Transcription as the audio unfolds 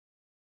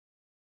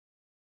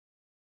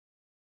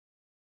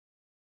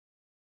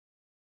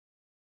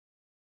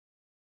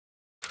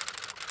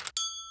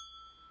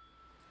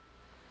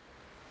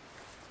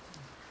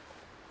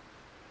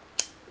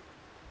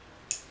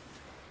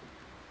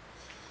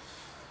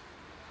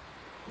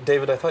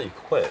David, I thought you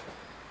quit.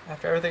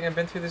 After everything I've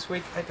been through this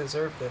week, I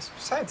deserve this.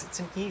 Besides, it's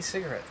an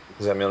e-cigarette.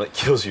 Does that mean it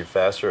kills you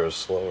faster or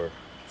slower?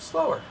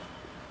 Slower.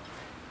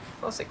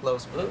 Plus it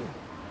glows blue.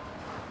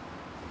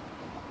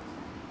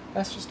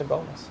 That's just a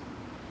bonus.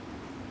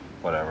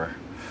 Whatever.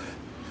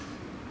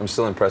 I'm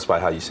still impressed by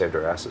how you saved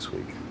our ass this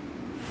week.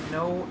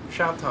 No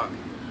shop talk.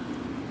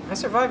 I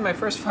survived my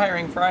first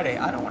firing Friday.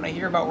 I don't want to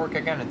hear about work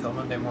again until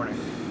Monday morning.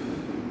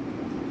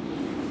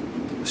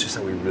 It's just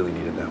that we really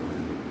needed that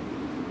win.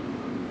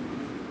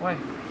 Why?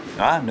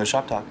 No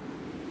shop talk.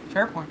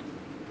 Fair point.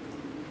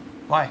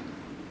 Why?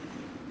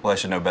 Well, I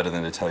should know better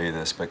than to tell you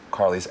this, but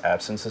Carly's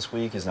absence this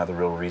week is not the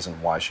real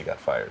reason why she got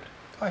fired.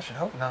 I should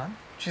hope not.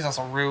 She's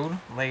also rude,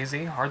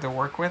 lazy, hard to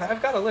work with.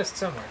 I've got a list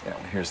somewhere. Yeah,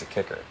 well, here's the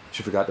kicker.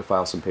 She forgot to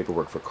file some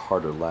paperwork for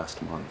Carter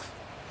last month.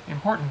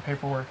 Important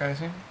paperwork, I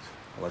assume.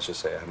 Well, let's just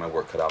say I have my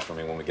work cut out for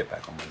me when we get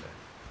back on Monday.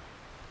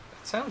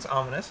 That sounds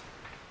ominous.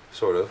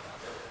 Sort of.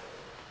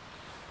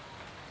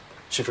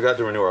 She forgot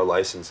to renew our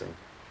licensing.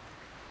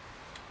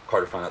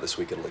 Carter found out this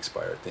week it'll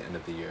expire at the end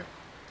of the year.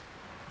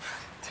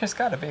 There's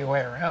got to be a way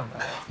around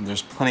that.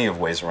 There's plenty of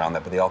ways around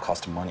that, but they all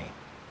cost money.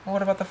 Well,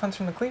 what about the funds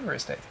from the Cleaver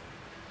estate?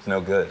 It's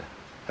no good.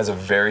 Has a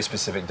very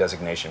specific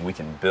designation. We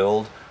can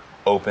build,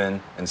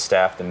 open, and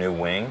staff the new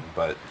wing,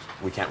 but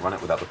we can't run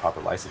it without the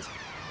proper licensing.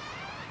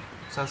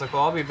 Sounds like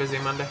we'll all be busy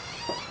Monday.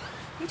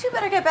 You two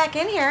better get back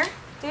in here.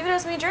 David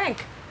owes me a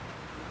drink.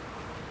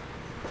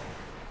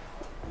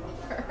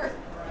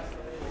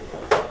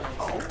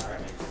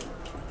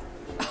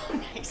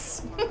 Oh,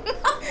 nice.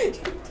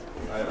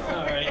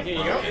 All right, here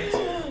you go.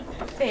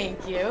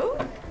 Thank you.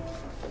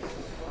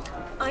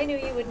 I knew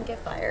you wouldn't get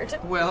fired.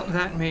 Well,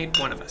 that made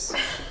one of us.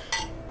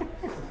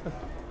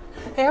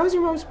 Hey, how was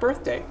your mom's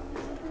birthday?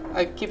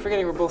 I keep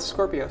forgetting we're both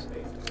Scorpios.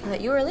 I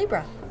thought you were a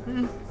Libra.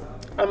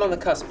 I'm on the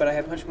cusp, but I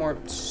have much more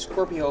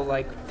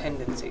Scorpio-like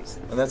tendencies.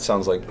 And that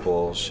sounds like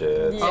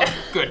bullshit. Yeah. Oh,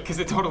 good, because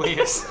it totally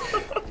is.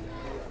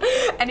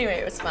 Anyway,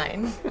 it was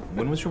fine.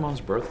 When was your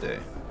mom's birthday?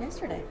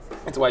 Yesterday.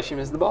 That's why she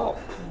missed the ball.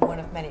 One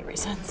of many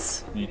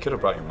reasons. You could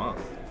have brought your mom.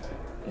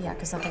 Yeah,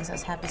 because something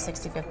says happy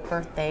 65th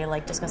birthday,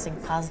 like discussing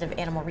positive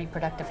animal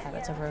reproductive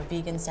habits over a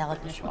vegan salad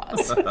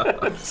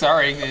niçoise.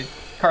 Sorry,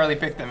 Carly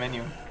picked the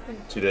menu.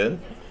 She did?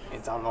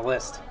 It's on the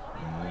list.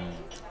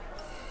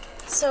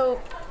 So,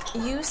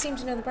 you seem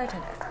to know the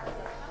bartender.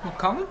 Well,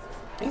 Colin?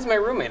 He's my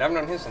roommate. I've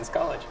known him since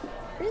college.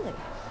 Really?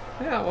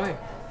 Yeah, why?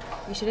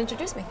 You should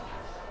introduce me.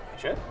 I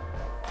should?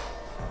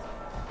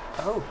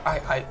 Oh,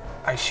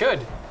 I should.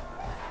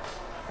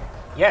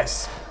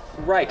 Yes.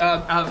 Right.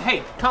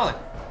 Hey, Colin.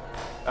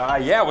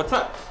 Yeah, what's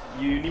up?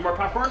 You need more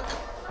popcorn?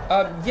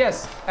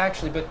 Yes,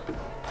 actually, but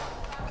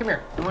come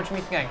here. I want you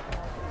to meet the gang.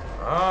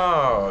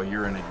 Oh,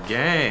 you're in a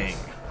gang.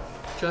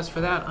 Just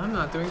for that, I'm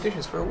not doing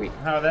dishes for a week.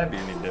 How would that be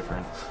any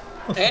different?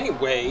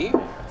 Anyway,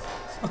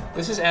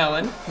 this is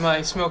Alan,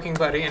 my smoking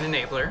buddy and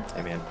enabler.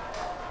 Hey, man.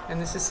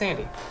 And this is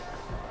Sandy,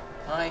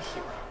 my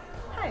hero.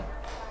 Hi.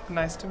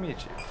 Nice to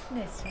meet you.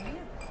 Nice to meet you.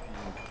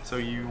 So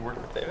you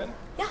work with David?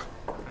 Yeah.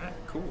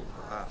 Cool.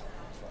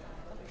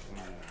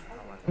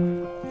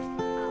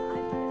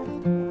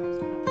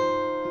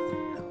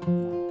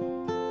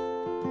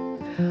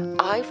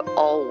 I've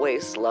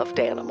always loved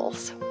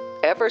animals.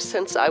 Ever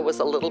since I was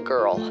a little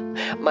girl,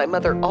 my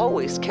mother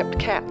always kept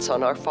cats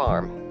on our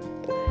farm.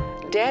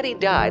 Daddy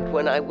died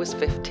when I was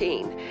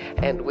 15,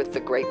 and with the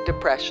Great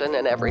Depression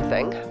and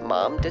everything,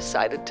 Mom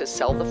decided to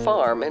sell the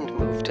farm and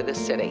move to the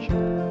city.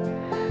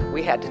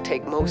 We had to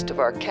take most of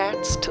our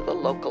cats to the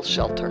local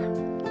shelter.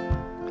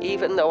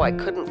 Even though I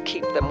couldn't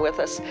keep them with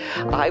us,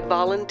 I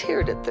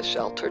volunteered at the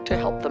shelter to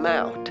help them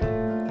out.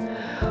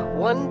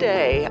 One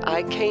day,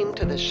 I came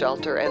to the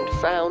shelter and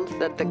found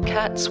that the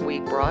cats we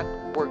brought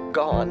were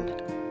gone.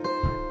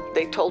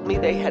 They told me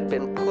they had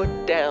been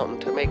put down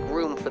to make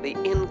room for the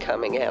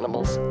incoming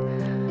animals.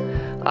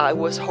 I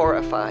was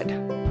horrified.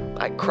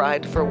 I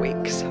cried for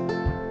weeks.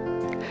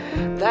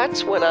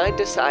 That's when I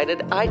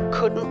decided I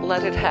couldn't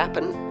let it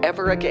happen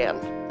ever again.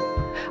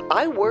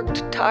 I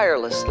worked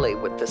tirelessly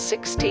with the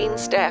 16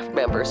 staff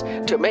members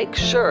to make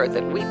sure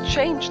that we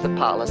changed the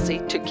policy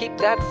to keep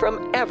that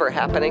from ever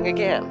happening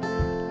again.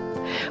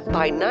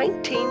 By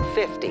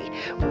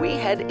 1950, we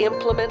had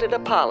implemented a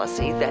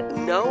policy that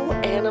no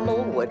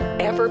animal would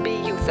ever be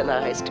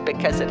euthanized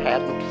because it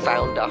hadn't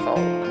found a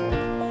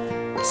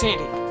home.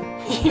 Sandy,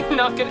 you're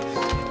not gonna...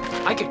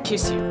 I could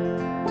kiss you.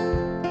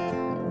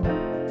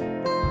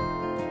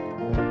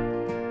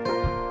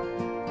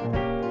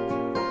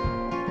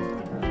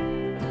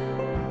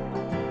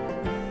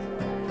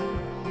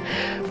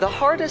 The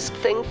hardest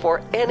thing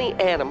for any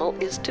animal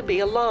is to be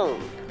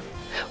alone.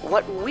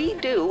 What we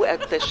do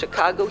at the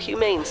Chicago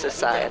Humane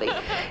Society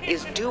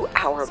is do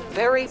our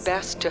very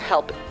best to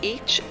help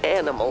each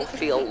animal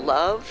feel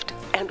loved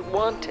and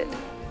wanted.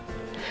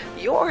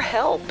 Your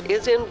help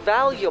is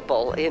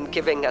invaluable in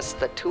giving us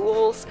the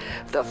tools,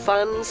 the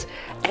funds,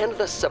 and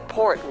the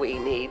support we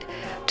need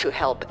to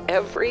help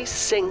every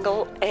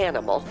single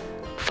animal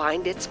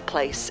find its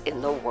place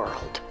in the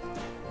world.